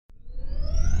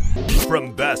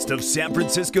From Best of San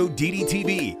Francisco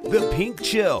DDTV, The Pink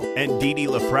Chill, and Didi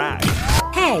LaFrac.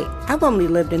 Hey, I've only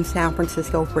lived in San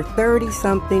Francisco for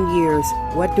 30-something years.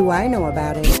 What do I know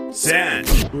about it? San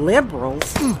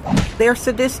Liberals? They're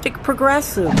sadistic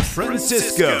progressives.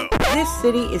 Francisco. This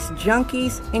city is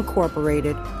Junkies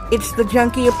Incorporated. It's the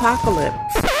junkie apocalypse.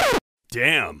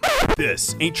 Damn,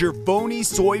 this ain't your phony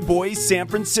soy boy San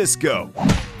Francisco.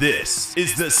 This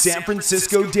is the San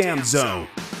Francisco Dam Zone.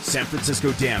 San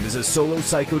Francisco Dam is a solo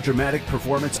psychodramatic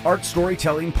performance art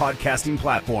storytelling podcasting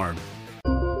platform.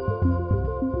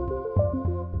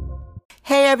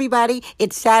 Hey everybody,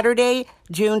 it's Saturday,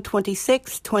 June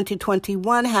 26,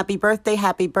 2021. Happy birthday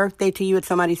to you. It's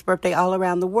somebody's birthday all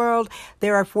around the world.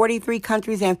 There are 43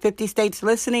 countries and 50 states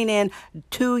listening in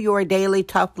to your daily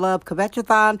Tough Love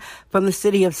Kvetchathon from the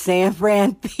city of San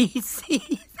Fran,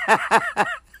 PC.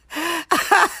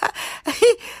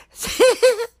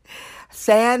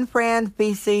 San Fran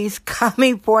feces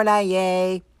coming for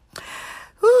Naye.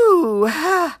 Woo.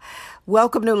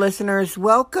 Welcome, new listeners.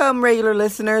 Welcome, regular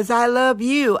listeners. I love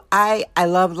you. I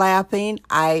love laughing.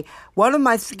 One of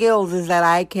my skills is that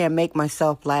I can make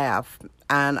myself laugh,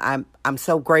 and I'm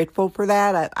so grateful for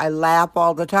that. I laugh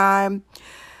all the time.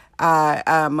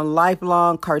 I'm a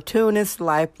lifelong cartoonist,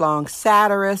 lifelong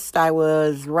satirist. I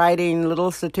was writing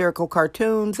little satirical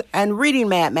cartoons and reading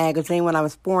Mad Magazine when I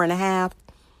was 4 and a half.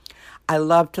 I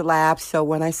love to laugh, so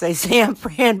when I say San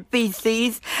Fran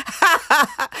feces,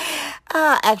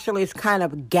 actually it's kind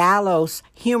of gallows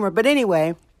humor. But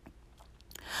anyway,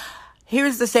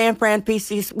 here's the San Fran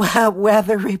feces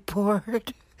weather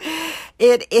report.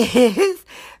 It is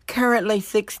currently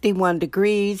 61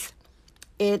 degrees.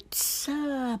 It's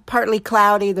partly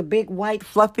cloudy. The big white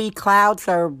fluffy clouds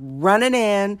are running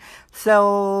in,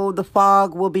 so the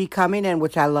fog will be coming in,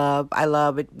 which I love. I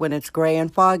love it when it's gray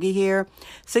and foggy here.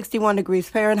 61 degrees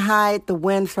Fahrenheit. The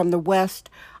winds from the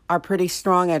west are pretty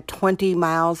strong at 20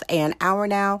 miles an hour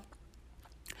now.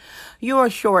 Your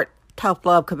short Tough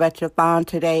Love Kvetchathon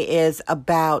today is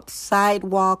about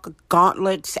sidewalk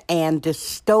gauntlets and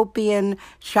dystopian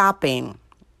shopping.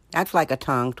 That's like a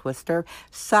tongue twister.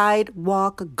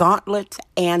 Sidewalk gauntlets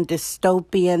and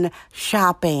dystopian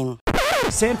shopping.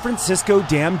 San Francisco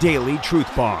Dam Daily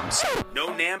Truth Bombs.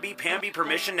 No namby-pamby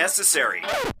permission necessary.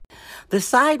 The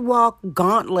sidewalk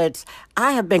gauntlets,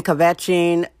 I have been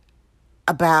kvetching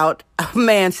about,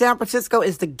 man, San Francisco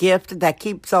is the gift that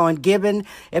keeps on giving.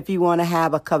 If you want to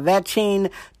have a kvetching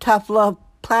tough love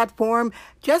platform,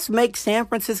 just make San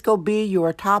Francisco be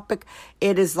your topic.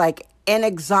 It is like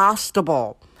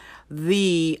inexhaustible,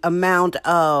 the amount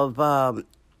of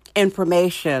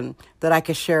information that I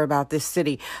could share about this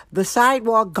city. The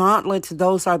sidewalk gauntlets,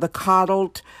 those are the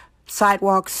coddled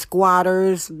sidewalk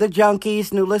squatters, the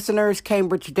junkies. New listeners,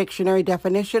 Cambridge Dictionary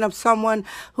definition of someone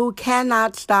who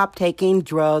cannot stop taking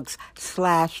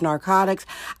drugs/narcotics.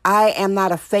 I am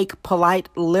not a fake, polite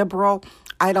liberal.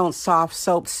 I don't soft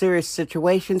soap serious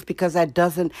situations because that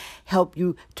doesn't help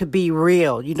you to be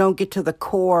real. You don't get to the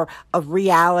core of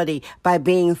reality by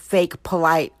being fake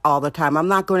polite all the time. I'm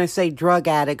not going to say drug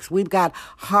addicts. We've got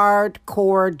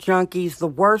hardcore junkies, the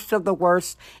worst of the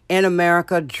worst in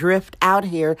America, drift out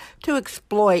here to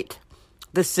exploit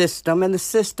the system, and the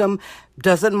system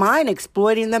doesn't mind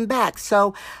exploiting them back.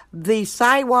 So the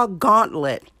sidewalk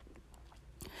gauntlet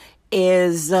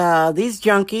is these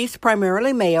junkies,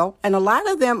 primarily male, and a lot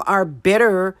of them are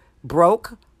bitter,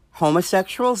 broke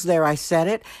homosexuals. There, I said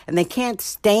it. And they can't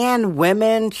stand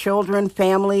women, children,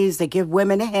 families. They give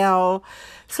women hell.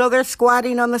 So they're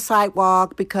squatting on the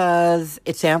sidewalk because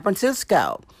it's San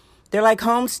Francisco. They're like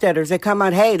homesteaders. They come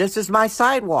out, hey, this is my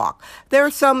sidewalk. There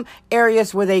are some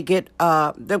areas where they get,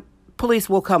 the police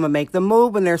will come and make the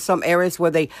move, and there's some areas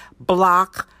where they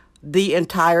block the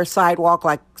entire sidewalk,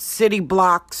 like city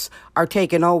blocks are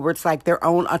taken over. It's like their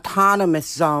own autonomous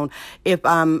zone. If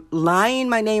I'm lying,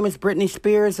 my name is Britney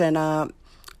Spears, and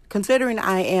considering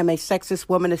I am a sexist,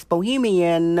 womanist,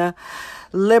 bohemian,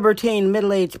 libertine,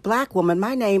 middle-aged black woman,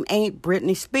 my name ain't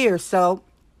Britney Spears. So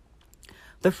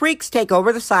the freaks take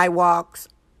over the sidewalks.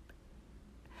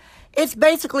 It's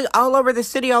basically all over the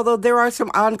city, although there are some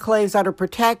enclaves that are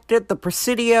protected. The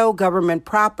Presidio, government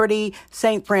property,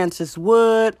 St. Francis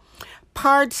Wood,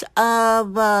 parts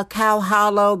of Cow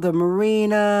Hollow, the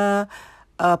Marina,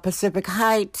 Pacific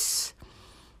Heights.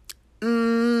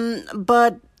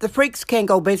 But the freaks can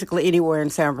go basically anywhere in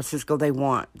San Francisco they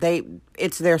want.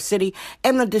 It's their city.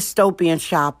 And the dystopian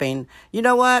shopping. You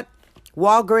know what?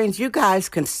 Walgreens, you guys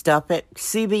can stuff it.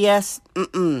 CVS,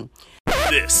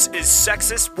 This is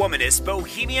sexist, womanist,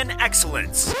 bohemian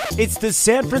excellence. It's the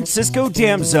San Francisco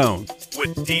Dam Zone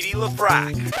with Didi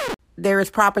LaFrac. There is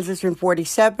Proposition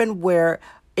 47 where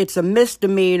It's a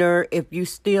misdemeanor if you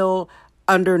steal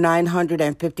under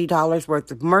 $950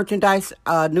 worth of merchandise.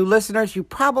 New listeners, you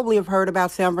probably have heard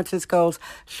about San Francisco's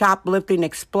shoplifting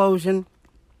explosion.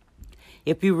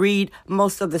 If you read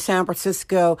most of the San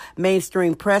Francisco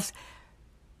mainstream press,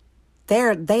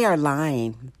 they are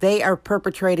lying. They are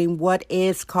perpetrating what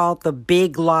is called the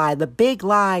big lie. The big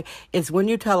lie is when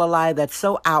you tell a lie that's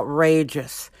so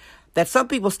outrageous that some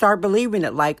people start believing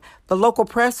it. Like the local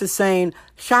press is saying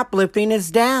shoplifting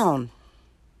is down.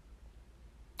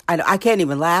 I can't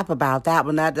even laugh about that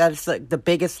one. That's like the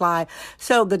biggest lie.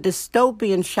 So the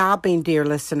dystopian shopping, dear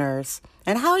listeners.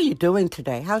 And how are you doing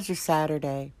today? How's your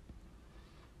Saturday?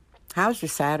 How's your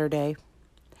Saturday?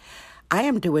 I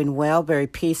am doing well, very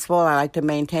peaceful. I like to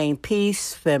maintain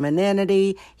peace,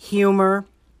 femininity, humor.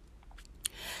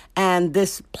 And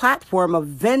this platform of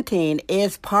venting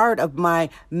is part of my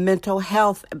mental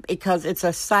health because it's a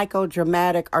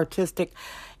psychodramatic, artistic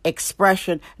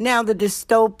expression. Now, the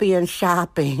dystopian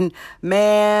shopping,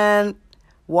 man,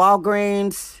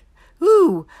 Walgreens.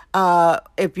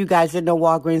 If you guys didn't know,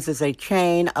 Walgreens is a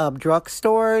chain of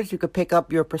drugstores. You could pick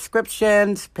up your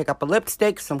prescriptions, pick up a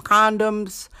lipstick, some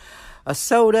condoms, a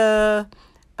soda,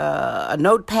 a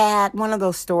notepad, one of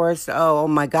those stores. Oh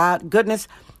my God, goodness.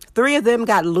 3 of them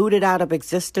got looted out of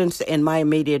existence in my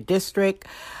immediate district.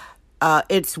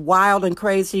 It's wild and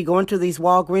crazy. You go into these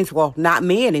Walgreens, well, not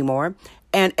me anymore,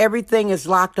 and everything is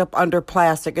locked up under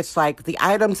plastic. It's like the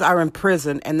items are in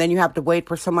prison, and then you have to wait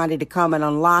for somebody to come and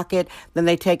unlock it. Then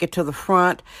they take it to the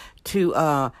front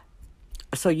to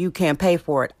so you can pay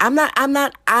for it. I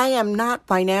am not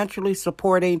financially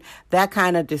supporting that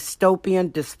kind of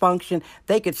dystopian dysfunction.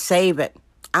 They could save it.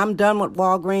 I'm done with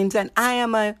Walgreens, and I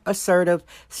am a assertive,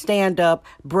 stand-up,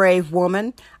 brave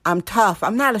woman. I'm tough.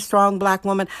 I'm not a strong black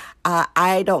woman.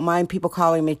 I don't mind people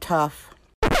calling me tough.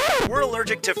 We're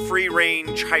allergic to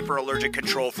free-range, hyper-allergic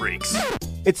control freaks.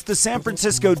 It's the San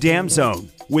Francisco Dam Zone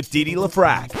with Didi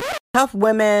LaFrac. Tough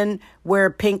women wear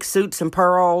pink suits and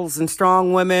pearls, and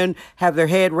strong women have their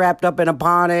head wrapped up in a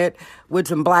bonnet with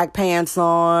some black pants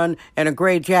on and a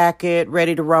gray jacket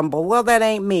ready to rumble. Well, that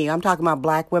ain't me. I'm talking about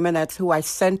black women. That's who I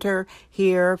center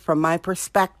here from my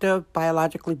perspective,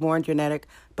 biologically born, genetic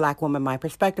black woman, my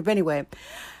perspective. Anyway,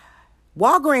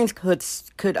 Walgreens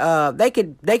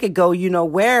could go, you know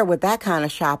where with that kind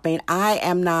of shopping. I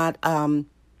am not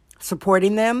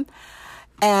supporting them.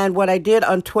 And what I did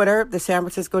on Twitter, the San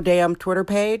Francisco Dam Twitter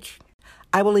page,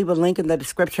 I will leave a link in the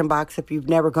description box if you've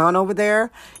never gone over there.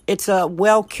 It's a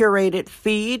well-curated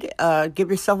feed.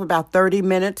 Give yourself about 30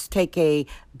 minutes. Take a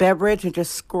beverage and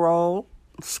just scroll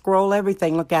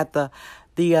everything. Look at the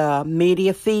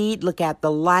media feed. Look at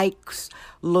the likes.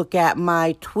 Look at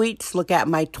my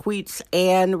tweets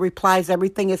and replies.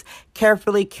 Everything is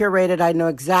carefully curated. I know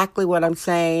exactly what I'm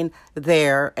saying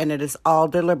there, and it is all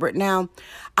deliberate. Now,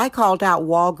 I called out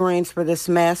Walgreens for this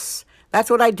mess. That's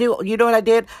what I do. You know what I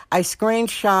did? I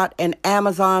screenshot an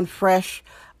Amazon Fresh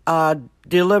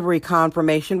delivery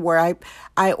confirmation where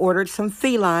I ordered some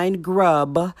feline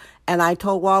grub, and I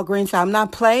told Walgreens I'm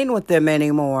not playing with them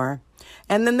anymore.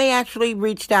 And then they actually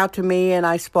reached out to me, and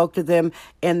I spoke to them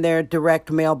in their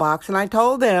direct mailbox, and I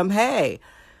told them, hey,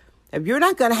 if you're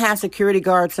not going to have security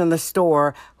guards in the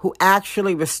store who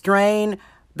actually restrain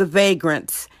the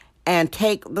vagrants and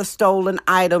take the stolen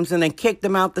items and then kick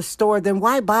them out the store, then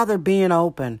why bother being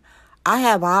open? I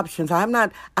have options. I'm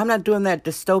not doing that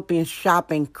dystopian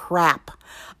shopping crap.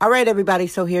 All right, everybody,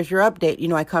 so here's your update. You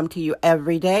know, I come to you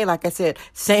every day. Like I said,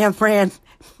 San Fran...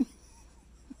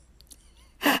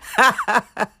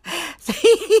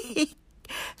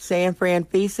 San Fran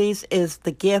feces is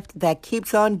the gift that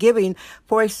keeps on giving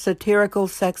for a satirical,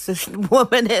 sexist,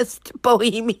 womanist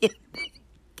bohemian.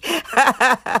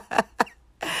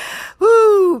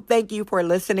 Woo! Thank you for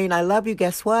listening. I love you.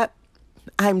 Guess what?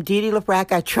 I'm Didi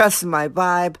LaFrac. I trust my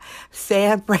vibe.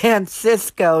 San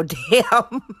Francisco,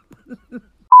 damn.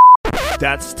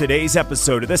 That's today's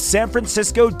episode of the San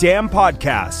Francisco Dam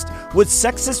Podcast with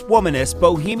sexist womanist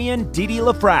bohemian Didi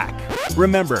LaFrac.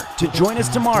 Remember to join us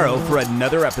tomorrow for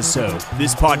another episode.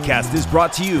 This podcast is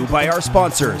brought to you by our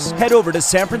sponsors. Head over to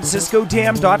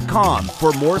sanfranciscodam.com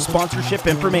for more sponsorship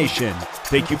information.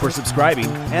 Thank you for subscribing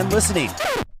and listening.